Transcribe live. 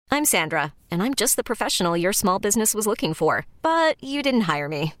I'm Sandra, and I'm just the professional your small business was looking for. But you didn't hire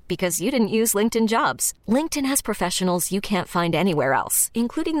me because you didn't use LinkedIn Jobs. LinkedIn has professionals you can't find anywhere else,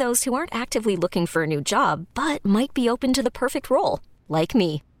 including those who aren't actively looking for a new job, but might be open to the perfect role, like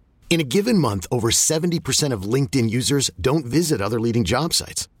me. In a given month, over 70% of LinkedIn users don't visit other leading job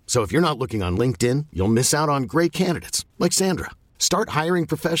sites. So if you're not looking on LinkedIn, you'll miss out on great candidates like Sandra. Start hiring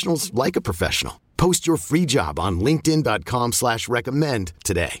professionals like a professional. Post your free job on linkedin.com/recommend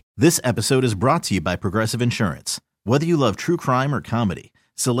today. This episode is brought to you by Progressive Insurance. Whether you love true crime or comedy,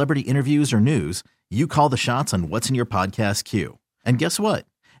 celebrity interviews or news, you call the shots on what's in your podcast queue. And guess what?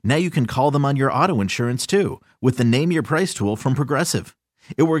 Now you can call them on your auto insurance too with the Name Your Price tool from Progressive.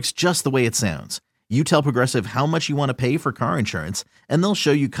 It works just the way it sounds. You tell Progressive how much you want to pay for car insurance, and they'll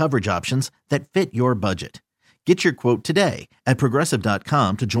show you coverage options that fit your budget. Get your quote today at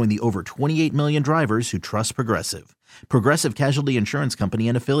Progressive.com to join the over 28 million drivers who trust Progressive. Progressive Casualty Insurance Company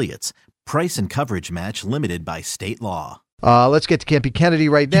and Affiliates. Price and coverage match limited by state law. Let's get to Can't Beat Kennedy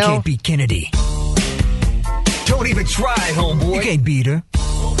right now. You can't beat Kennedy. Don't even try, homeboy. You can't beat her.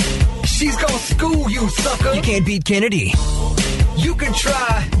 She's gonna school you, sucker. You can't beat Kennedy. You can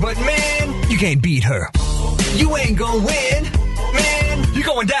try, but man, You can't beat her. you ain't gonna win. Man, you're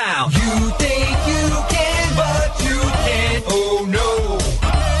going down. You think you can, but you can't. Oh no.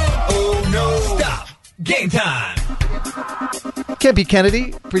 Oh no. Stop. Game time. Can't Beat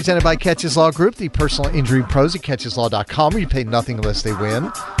Kennedy, presented by Catches Law Group, the personal injury pros at catcheslaw.com, where you pay nothing unless they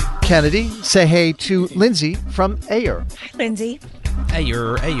win. Kennedy, say hey to Lindsay from Ayer. Lindsay.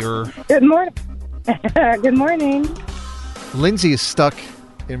 Ayer. Good morning. Good morning. Lindsay is stuck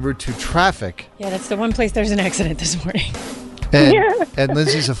en route to traffic. Yeah, that's the one place there's an accident this morning. And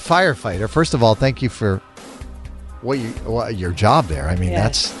Lindsay's a firefighter. First of all, thank you for your job there. I mean,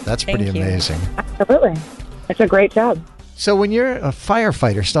 Yes. that's pretty Thank you. amazing. Absolutely. It's a great job. So when you're a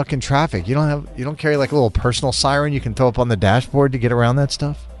firefighter stuck in traffic, you don't carry like a little personal siren you can throw up on the dashboard to get around that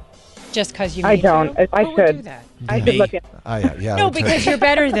stuff? Just because you I need don't. to? I Who would should. do that? I should look at Yeah. No, because you're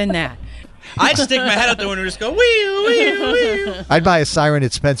better than that. I'd stick my head out the window and just go, wee, wee, wee. I'd buy a siren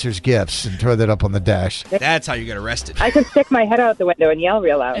at Spencer's Gifts and throw that up on the dash. That's how you get arrested. I could stick my head out the window and yell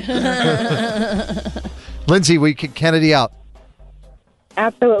real loud. Lindsay, we kick Kennedy out.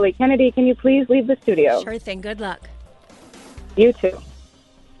 Absolutely. Kennedy, can you please leave the studio? Sure thing. Good luck. You too.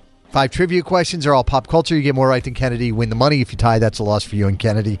 5 trivia questions are all pop culture. You get more right than Kennedy, you win the money. If you tie, that's a loss for you. And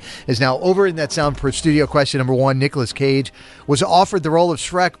Kennedy is now over in that sound for studio question number 1. Nicolas Cage was offered the role of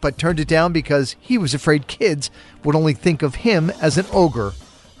Shrek, but turned it down because he was afraid kids would only think of him as an ogre.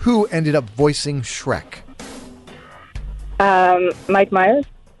 Who ended up voicing Shrek? Mike Myers?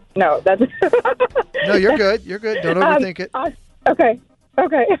 No, that's... No, you're good. You're good. Don't overthink it. Okay.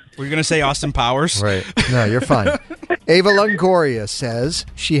 Were you going to say Austin Powers? Right. No, you're fine. Ava Longoria says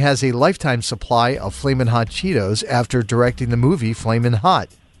she has a lifetime supply of Flamin' Hot Cheetos after directing the movie Flamin' Hot.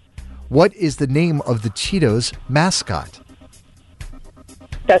 What is the name of the Cheetos mascot?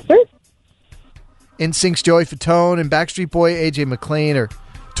 Chester? NSYNC's Joey Fatone and Backstreet Boy AJ McLean are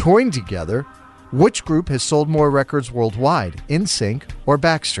touring together. Which group has sold more records worldwide, NSYNC or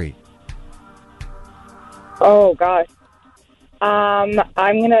Backstreet? Oh, gosh. I'm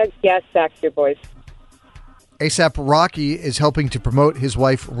going to guess Backstreet Boys. A$AP Rocky is helping to promote his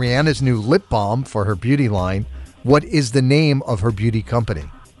wife Rihanna's new lip balm for her beauty line. What is the name of her beauty company?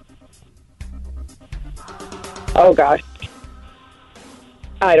 Oh, gosh.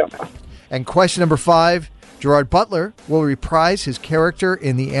 I don't know. And question number 5, Gerard Butler will reprise his character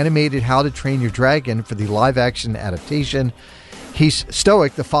in the animated How to Train Your Dragon for the live-action adaptation. He's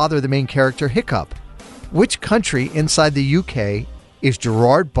Stoic, the father of the main character, Hiccup. Which country inside the UK is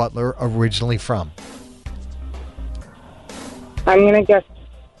Gerard Butler originally from? I'm going to guess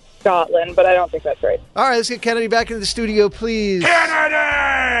Scotland, but I don't think that's right. All right, let's get Kennedy back into the studio, please.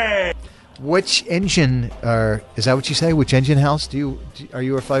 Kennedy! Which engine, is that what you say? Which engine house are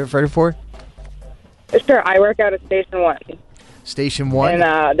you a firefighter for? Sure, I work out at Station 1 Station 1? in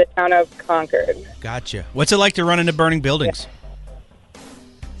the town of Concord. Gotcha. What's it like to run into burning buildings?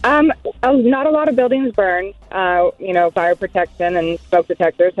 Not a lot of buildings burn. Fire protection and smoke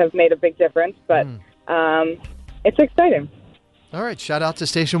detectors have made a big difference, but it's exciting. All right, shout out to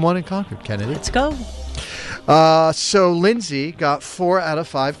Station 1 in Concord, Kennedy. Let's go. So Lindsay got 4 out of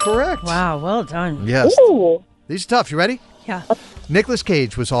 5 correct. Wow, well done. Yes. Ooh. These are tough. You ready? Yeah. Nicolas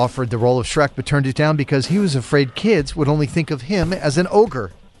Cage was offered the role of Shrek but turned it down because he was afraid kids would only think of him as an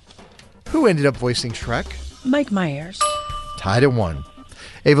ogre. Who ended up voicing Shrek? Mike Myers. Tied at 1.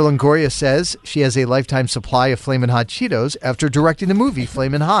 Ava Longoria says she has a lifetime supply of Flamin' Hot Cheetos after directing the movie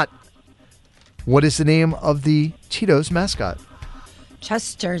Flamin' Hot. What is the name of the Cheetos mascot?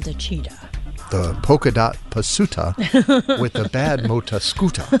 Chester the cheetah. The polka dot pasuta with the bad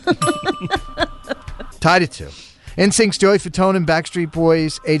motascuta. Tied at 2. NSYNC's Joey Fatone and Backstreet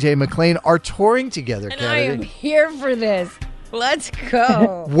Boys' AJ McLean are touring together, And Kennedy. I am here for this. Let's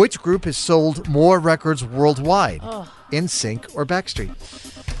go. Which group has sold more records worldwide? Oh. NSYNC or Backstreet?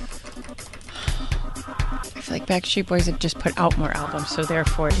 I feel like Backstreet Boys have just put out more albums, so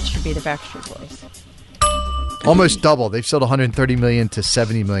therefore it should be the Backstreet Boys. Almost double. They've sold 130 million to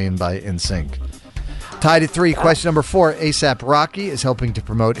 70 million by NSYNC. Tied at 3. Question number 4. A$AP Rocky is helping to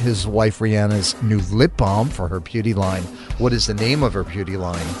promote his wife Rihanna's new lip balm for her beauty line. What is the name of her beauty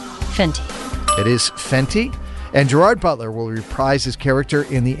line? Fenty. It is Fenty. And Gerard Butler will reprise his character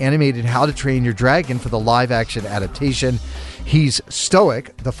in the animated How to Train Your Dragon for the live-action adaptation. He's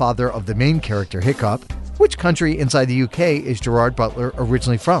Stoic, the father of the main character, Hiccup. Which country inside the UK is Gerard Butler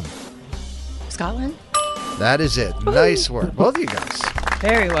originally from? Scotland? That is it. Nice work. Both of you guys.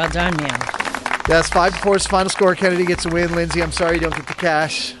 Very well done, man. That's 5-4 is the final score. Kennedy gets a win. Lindsay, I'm sorry you don't get the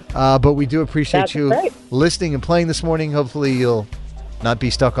cash, but we do appreciate That's you great. listening and playing this morning. Hopefully you'll not be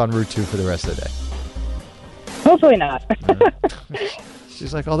stuck on Route 2 for the rest of the day. Hopefully not.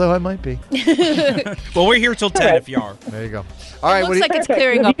 She's like, although I might be. Well, we're here till 10 if you are. There you go. All right. Looks like it's Perfect.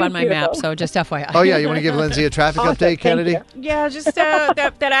 clearing up on my You map, too. so just FYI. Oh, yeah. You want to give Lindsay a traffic Awesome. update, Thank Kennedy? you. Yeah, just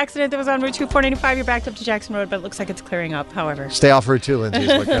that accident that was on Route 2 495. You're backed up to Jackson Road, but it looks like it's clearing up, however. Stay off Route 2, Lindsay, is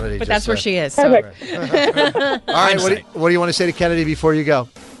what Kennedy But just that's where said. she is. So. Perfect. All right. What do you want to say to Kennedy before you go?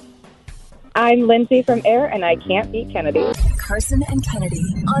 I'm Lindsay from Air, and I can't beat Kennedy. Carson and Kennedy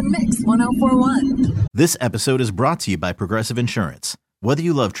on Mix 1041. This episode is brought to you by Progressive Insurance. Whether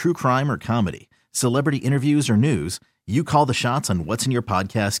you love true crime or comedy, celebrity interviews or news, you call the shots on what's in your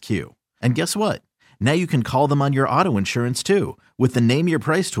podcast queue. And guess what? Now you can call them on your auto insurance too with the Name Your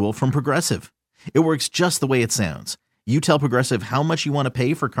Price tool from Progressive. It works just the way it sounds. You tell Progressive how much you want to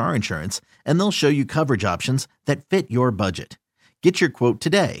pay for car insurance, and they'll show you coverage options that fit your budget. Get your quote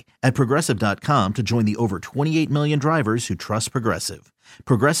today at Progressive.com to join the over 28 million drivers who trust Progressive.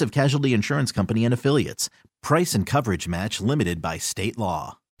 Progressive Casualty Insurance Company and Affiliates. Price and coverage match limited by state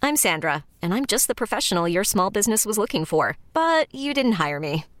law. I'm Sandra, and I'm just the professional your small business was looking for. But you didn't hire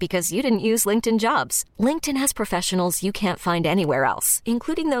me because you didn't use LinkedIn Jobs. LinkedIn has professionals you can't find anywhere else,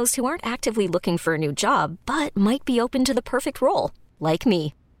 including those who aren't actively looking for a new job, but might be open to the perfect role, like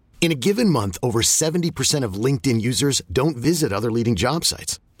me. In a given month, over 70% of LinkedIn users don't visit other leading job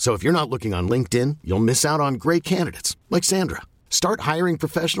sites. So if you're not looking on LinkedIn, you'll miss out on great candidates like Sandra. Start hiring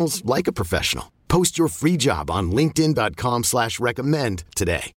professionals like a professional. Post your free job on linkedin.com/recommend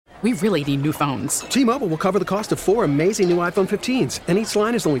today. We really need new phones. T-Mobile will cover the cost of 4 amazing new iPhone 15s, and each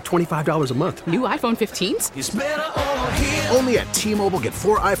line is only $25 a month. New iPhone 15s? It's better over here. Only at T-Mobile, get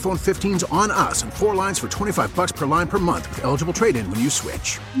 4 iPhone 15s on us and 4 lines for $25 per line per month with eligible trade-in when you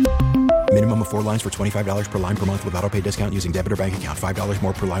switch. Minimum of 4 lines for $25 per line per month with autopay discount using debit or bank account. $5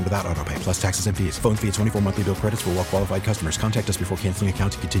 more per line without autopay, plus taxes and fees. Phone fee at 24 monthly bill credits for well-qualified customers. Contact us before canceling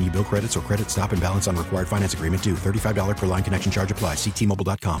account to continue bill credits or credit stop and balance on required finance agreement due. $35 per line connection charge applies. See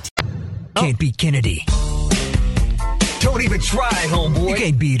T-Mobile.com. Can't beat Kennedy. Don't even try, homeboy. You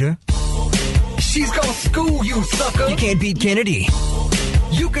can't beat her. She's gonna school you, sucker. You can't beat Kennedy.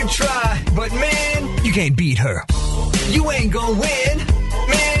 You can try, but man, You can't beat her. you ain't gonna win.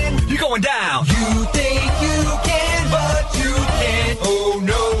 Man, you're going down. You think you can, but you can't. Oh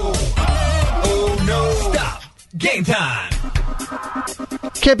no. Oh no. Stop. Game time.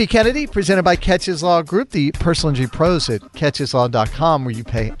 Can't Be Kennedy, presented by Catches Law Group, the personal injury pros at catcheslaw.com, where you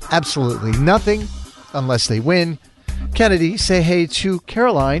pay absolutely nothing unless they win. Kennedy, say hey to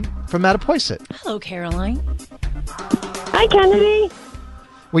Caroline from Mattapoisett. Hello, Caroline. Hi, Kennedy.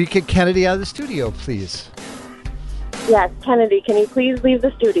 Will you kick Kennedy out of the studio, please? Yes, Kennedy, can you please leave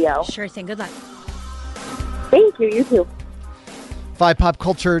the studio? Sure thing. Good luck. Thank you. You too. 5 pop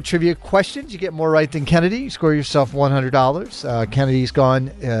culture trivia questions. You get more right than Kennedy. You score yourself $100. Kennedy's gone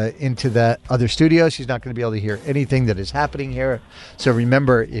into that other studio. She's not going to be able to hear anything that is happening here. So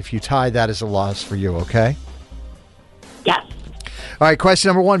remember, if you tie, that is a loss for you, okay? Yes. All right, question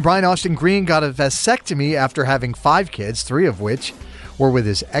number 1. Brian Austin Green got a vasectomy after having 5 kids, 3 of which were with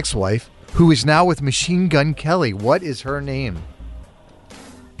his ex-wife, who is now with Machine Gun Kelly. What is her name?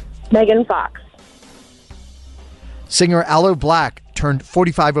 Megan Fox. Singer Aloe Black turned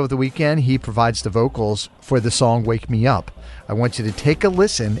 45 over the weekend. He provides the vocals for the song Wake Me Up. I want you to take a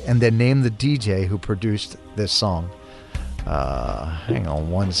listen and then name the DJ who produced this song. Hang on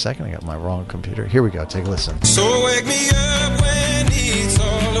 1 second. I got my wrong computer. Here we go. Take a listen. So wake me up when it's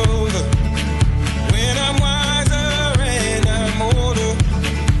all over. When I'm wiser and I'm older.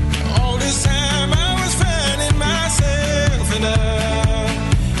 All this time I was finding myself and I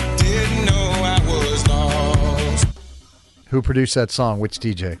Who produced that song? Which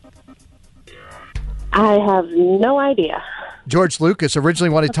DJ? I have no idea. George Lucas originally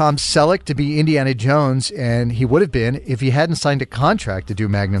wanted Tom Selleck to be Indiana Jones, and he would have been if he hadn't signed a contract to do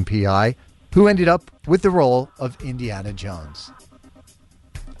Magnum P.I. Who ended up with the role of Indiana Jones?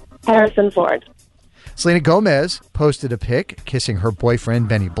 Harrison Ford. Selena Gomez posted a pic kissing her boyfriend,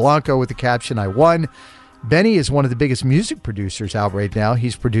 Benny Blanco, with the caption, "I won." Benny is one of the biggest music producers out right now.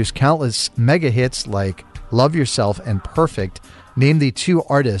 He's produced countless mega hits like Love Yourself and Perfect. Name the two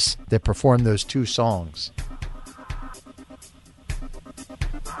artists that performed those two songs.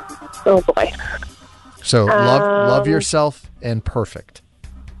 Oh, boy. So, Love Yourself and Perfect.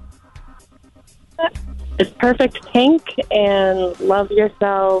 It's Perfect Pink and Love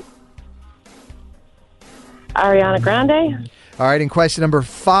Yourself, Ariana Grande. All right, in question number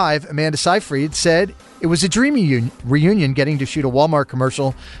 5, Amanda Seyfried said it was a dream reunion getting to shoot a Walmart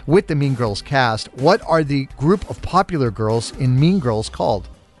commercial with the Mean Girls cast. What are the group of popular girls in Mean Girls called?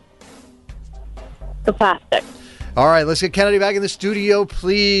 The Plastics. All right, let's get Kennedy back in the studio,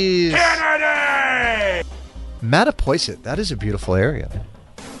 please. Kennedy! Mattapoisett, that is a beautiful area.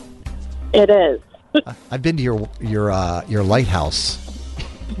 It is. I've been to your lighthouse.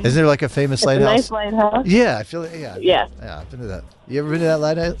 Isn't there like a famous It's lighthouse? a nice lighthouse. Yeah, I feel it. Yeah, I've been to that. You ever been to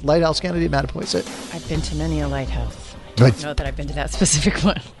that lighthouse, Kennedy, Mattapoisett? I've been to many a lighthouse. I But- don't know that I've been to that specific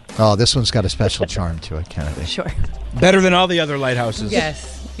one. Oh, this one's got a special charm to it, Kennedy. Sure. Better than all the other lighthouses.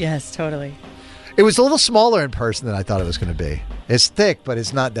 Yes, totally. It was a little smaller in person than I thought it was going to be. It's thick, but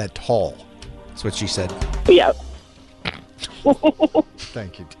it's not that tall. That's what she said. Yeah.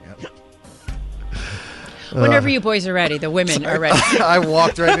 Thank you, Dan. Whenever you boys are ready, the women are ready. I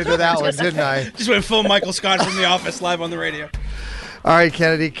walked right into that one, didn't I? Just went full Michael Scott from The Office live on the radio. All right,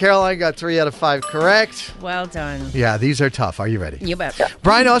 Kennedy. Caroline got 3 out of 5 correct. Well done. Yeah, these are tough. Are you ready? You bet.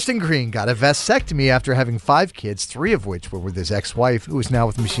 Brian Austin Green got a vasectomy after having 5 kids, 3 of which were with his ex-wife, who is now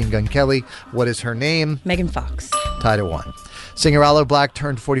with Machine Gun Kelly. What is her name? Megan Fox. Tied at 1. Singer Aloe Black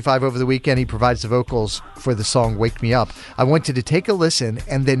turned 45 over the weekend. He provides the vocals for the song Wake Me Up. I want you to take a listen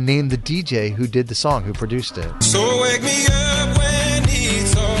and then name the DJ who did the song, who produced it. So wake me up when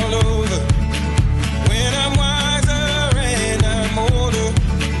it's all over. When I'm wiser and I'm older.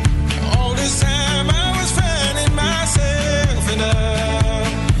 All this time I was finding myself and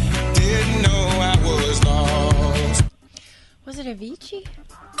I didn't know I was lost. Was it Avicii?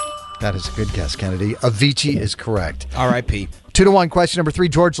 That is a good guess, Kennedy. Avicii is correct. R.I.P. 2-1. Question number 3.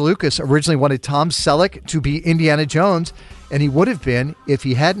 George Lucas originally wanted Tom Selleck to be Indiana Jones, and he would have been if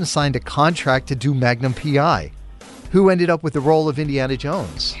he hadn't signed a contract to do Magnum P.I. Who ended up with the role of Indiana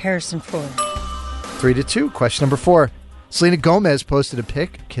Jones? Harrison Ford. 3-2. Question number 4. Selena Gomez posted a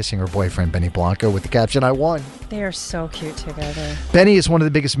pic kissing her boyfriend Benny Blanco with the caption, "I won." They are so cute together. Benny is one of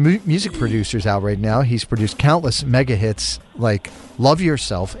the biggest music producers out right now. He's produced countless mega hits like Love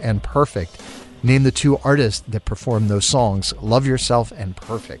Yourself and Perfect. Name the two artists that performed those songs, Love Yourself and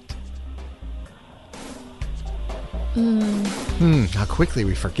Perfect. How quickly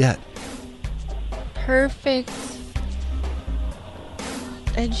we forget. Perfect.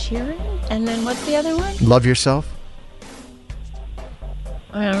 Ed Sheeran? And then what's the other one? Love Yourself?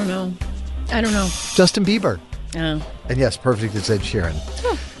 I don't know. Justin Bieber. Oh. And yes, Perfect is Ed Sheeran.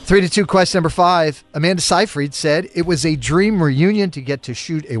 3-2. Question number 5. Amanda Seyfried said it was a dream reunion to get to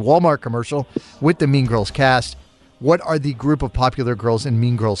shoot a Walmart commercial with the Mean Girls cast. What are the group of popular girls in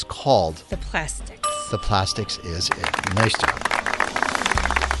Mean Girls called? The Plastics. The Plastics is it. Nice job.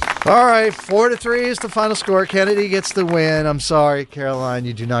 All right, 4-3 is the final score. Kennedy gets the win. I'm sorry, Caroline,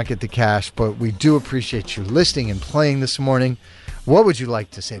 you do not get the cash, but we do appreciate you listening and playing this morning. What would you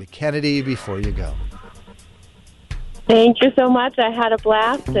like to say to Kennedy before you go? Thank you so much. I had a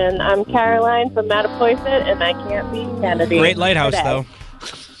blast, and I'm Caroline from Mattapoisett, and I can't beat Kennedy. Great lighthouse, today. though.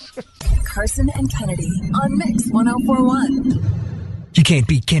 Carson and Kennedy on Mix 104.1. You can't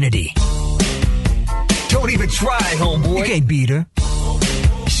beat Kennedy. Don't even try, homeboy. You can't beat her.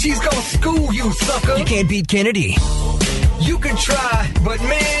 She's gonna school you, sucker. You can't beat Kennedy. You can try, but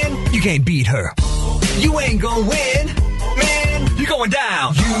man, You can't beat her. you ain't gonna win. Man, you're going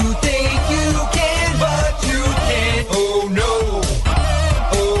down. You think you can, but you can't. Oh no.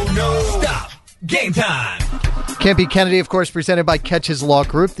 Oh no. Stop. Game time. Can't Beat Kennedy, of course, presented by Catches Law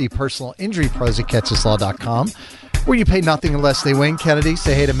Group, the personal injury pros at catcheslaw.com, where you pay nothing unless they win. Kennedy,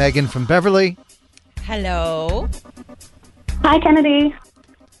 say hey to Megan from Beverly. Hello. Hi, Kennedy.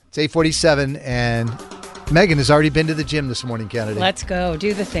 It's 8:47, and Megan has already been to the gym this morning, Kennedy. Let's go.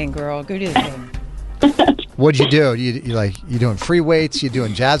 Do the thing, girl. Go do the thing. What'd you do? You doing free weights? You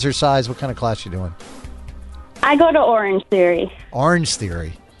doing jazzercise? What kind of class you doing? I go to Orange Theory. Orange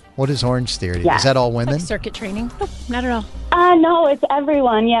Theory. What is Orange Theory? Yeah. Is that all women? Like circuit training? Nope, not at all. No, it's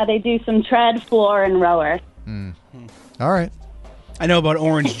everyone. Yeah, they do some tread, floor, and rower. All right. I know about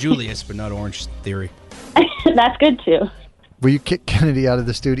Orange Julius, but not Orange Theory. That's good, too. Will you kick Kennedy out of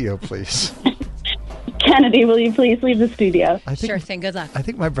the studio, please? Kennedy, will you please leave the studio? Sure thing. Good luck. I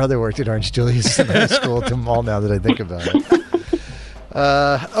think my brother worked at Orange Julius in high school at the mall now that I think about it.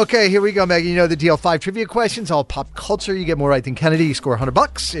 Okay, here we go, Maggie. You know the deal. 5 trivia questions, all pop culture. You get more right than Kennedy. You score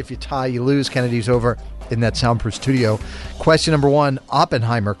 $100. If you tie, you lose. Kennedy's over in that soundproof studio. Question number 1.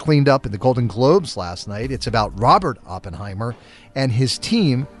 Oppenheimer cleaned up in the Golden Globes last night. It's about Robert Oppenheimer and his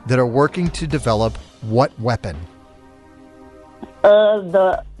team that are working to develop what weapon?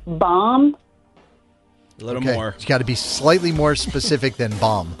 The bomb. A little more. It's got to be slightly more specific than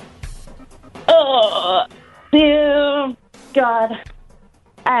bomb. Oh, dear God.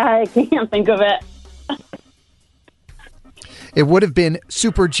 I can't think of it. It would have been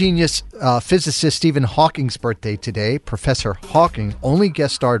super genius physicist Stephen Hawking's birthday today. Professor Hawking only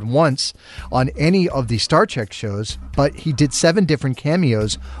guest starred once on any of the Star Trek shows, but he did 7 different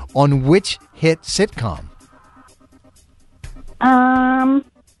cameos on which hit sitcom?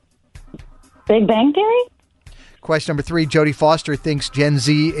 Big Bang Theory? Question number 3. Jodie Foster thinks Gen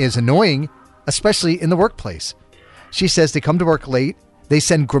Z is annoying, especially in the workplace. She says they come to work late, they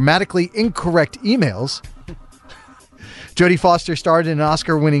send grammatically incorrect emails. Jodie Foster starred in an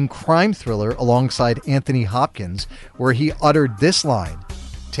Oscar-winning crime thriller alongside Anthony Hopkins, where he uttered this line.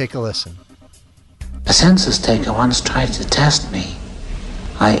 Take a listen. A census taker once tried to test me.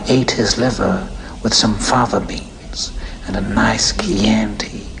 I ate his liver with some fava beans and a nice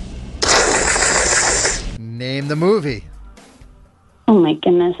Chianti. Name the movie. Oh, my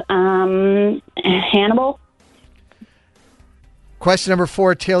goodness. Hannibal? Question number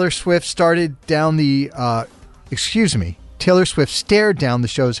 4. Taylor Swift stared down the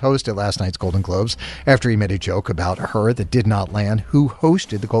show's host at last night's Golden Globes after he made a joke about her that did not land. Who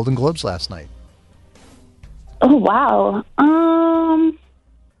hosted the Golden Globes last night? Oh, wow.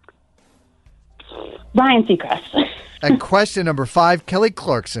 Ryan Seacrest. And question number 5. Kelly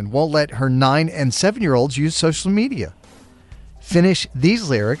Clarkson won't let her 9 and 7-year-olds use social media. Finish these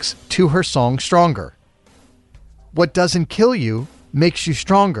lyrics to her song Stronger. What doesn't kill you makes you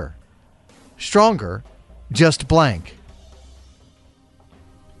stronger. Stronger, just blank.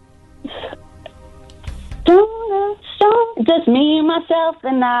 Just me, myself,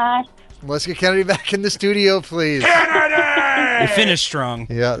 and I. Let's get Kennedy back in the studio, please. You finished strong.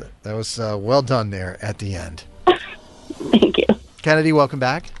 Yeah, that was well done there at the end. Thank you. Kennedy, welcome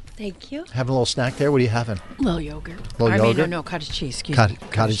back. Thank you. Having a little snack there. What are you having? A little yogurt. No, cottage cheese. Excuse me.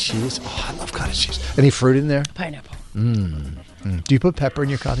 Cottage cheese. Oh, I love cottage cheese. Any fruit in there? Pineapple. Do you put pepper in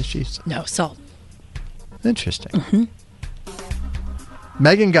your cottage cheese? No, salt. Interesting. Mm-hmm.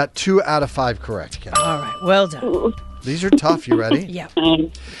 Megan got 2 out of 5 correct, Kennedy. All right, well done. These are tough. You ready? Yeah.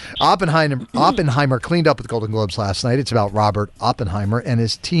 Oppenheimer cleaned up with the Golden Globes last night. It's about Robert Oppenheimer and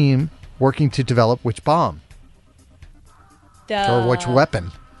his team working to develop which bomb? Or which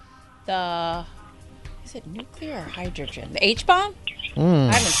weapon? Is it nuclear or hydrogen? The H-bomb? I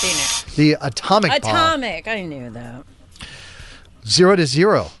haven't seen it. The atomic bomb. Atomic. I knew that.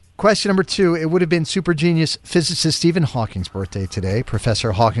 0-0. Question number 2. It would have been super genius physicist Stephen Hawking's birthday today.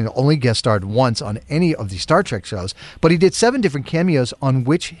 Professor Hawking only guest starred once on any of the Star Trek shows, but he did 7 different cameos on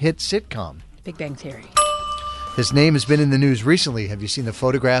which hit sitcom? Big Bang Theory. His name has been in the news recently. Have you seen the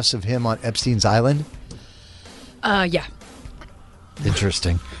photographs of him on Epstein's Island? Yeah.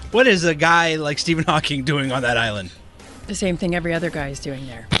 Interesting. What is a guy like Stephen Hawking doing on that island? The same thing every other guy is doing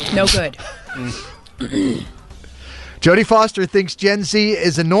there. No good. Jodie Foster thinks Gen Z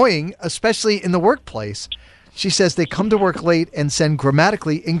is annoying, especially in the workplace. She says they come to work late and send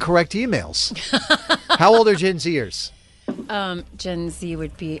grammatically incorrect emails. How old are Gen Zers? Gen Z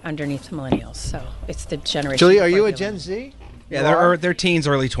would be underneath the millennials, so it's the generation. Julie, are you a Gen Z? Yeah, they're teens,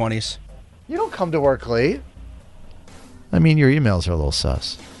 early 20s. You don't come to work late. I mean, your emails are a little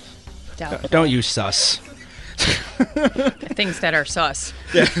sus. Don't use sus. Things that are sus.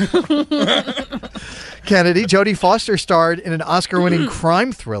 Yeah. Kennedy, Jodie Foster starred in an Oscar-winning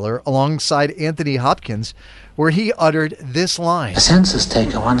crime thriller alongside Anthony Hopkins, where he uttered this line. A census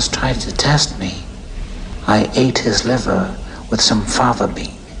taker once tried to test me. I ate his liver with some fava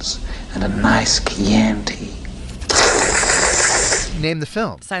beans and a nice Chianti. Name the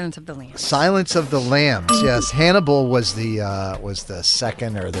film. Silence of the Lambs. Silence of the Lambs. Yes, Hannibal was the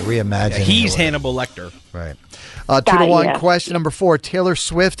second or the reimagined. Yeah, he's Hannibal Lecter. Right. 2-1. Question number 4. Taylor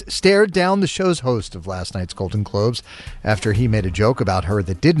Swift stared down the show's host of last night's Golden Globes after he made a joke about her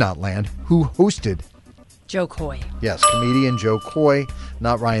that did not land. Who hosted Joe Coy. Yes, comedian Joe Coy,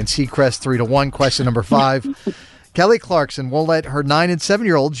 not Ryan Seacrest. 3-1. Question number 5. Kelly Clarkson won't let her 9 and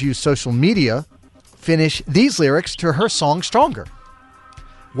 7-year-olds use social media finish these lyrics to her song Stronger.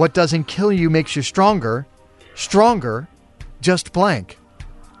 What doesn't kill you makes you stronger. Stronger, just blank.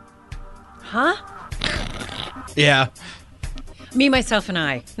 Huh? Yeah. Me, Myself, and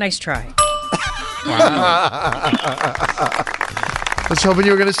I. Nice try. Wow. I was hoping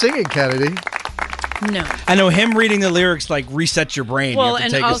you were going to sing it, Kennedy. No. I know him reading the lyrics like resets your brain. Well, you have to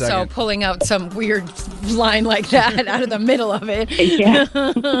and take a also second. pulling out some weird line like that out of the middle of it. Yeah.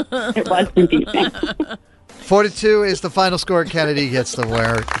 It was confusing. 4-2 is the final score. Kennedy gets the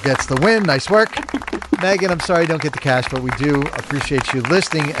win. Nice work. Megan, I'm sorry you don't get the cash, but we do appreciate you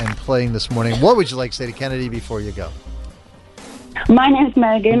listening and playing this morning. What would you like to say to Kennedy before you go? My name's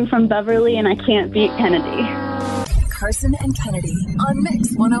Megan from Beverly, and I can't beat Kennedy. Carson and Kennedy on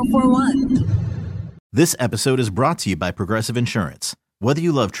Mix 104.1. This episode is brought to you by Progressive Insurance. Whether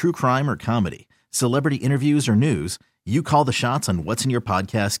you love true crime or comedy, celebrity interviews or news, you call the shots on what's in your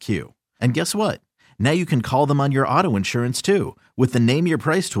podcast queue. And guess what? Now you can call them on your auto insurance too with the Name Your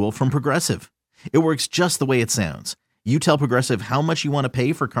Price tool from Progressive. It works just the way it sounds. You tell Progressive how much you want to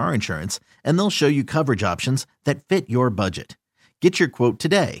pay for car insurance, and they'll show you coverage options that fit your budget. Get your quote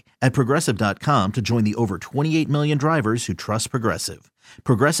today at Progressive.com to join the over 28 million drivers who trust Progressive.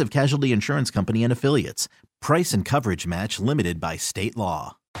 Progressive Casualty Insurance Company and Affiliates. Price and coverage match limited by state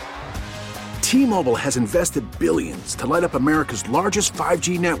law. T-Mobile has invested billions to light up America's largest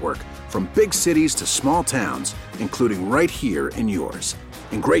 5G network, from big cities to small towns, including right here in yours.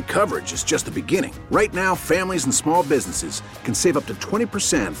 And great coverage is just the beginning. Right now, families and small businesses can save up to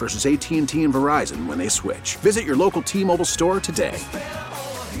 20% versus AT&T and Verizon when they switch. Visit your local T-Mobile store today.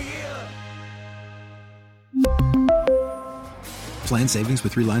 Plan savings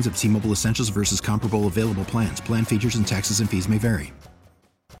with 3 lines of T-Mobile Essentials versus comparable available plans. Plan features and taxes and fees may vary.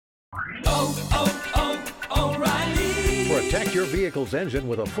 Protect your vehicle's engine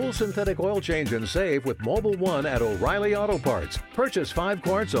with a full synthetic oil change and save with Mobil 1 at O'Reilly Auto Parts. Purchase 5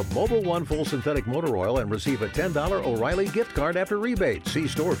 quarts of Mobil 1 full synthetic motor oil and receive a $10 O'Reilly gift card after rebate. See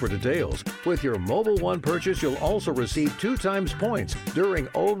store for details. With your Mobil 1 purchase, you'll also receive 2 times points during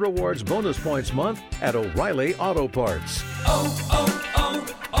O Rewards Bonus Points Month at O'Reilly Auto Parts.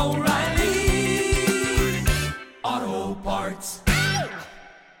 O'Reilly.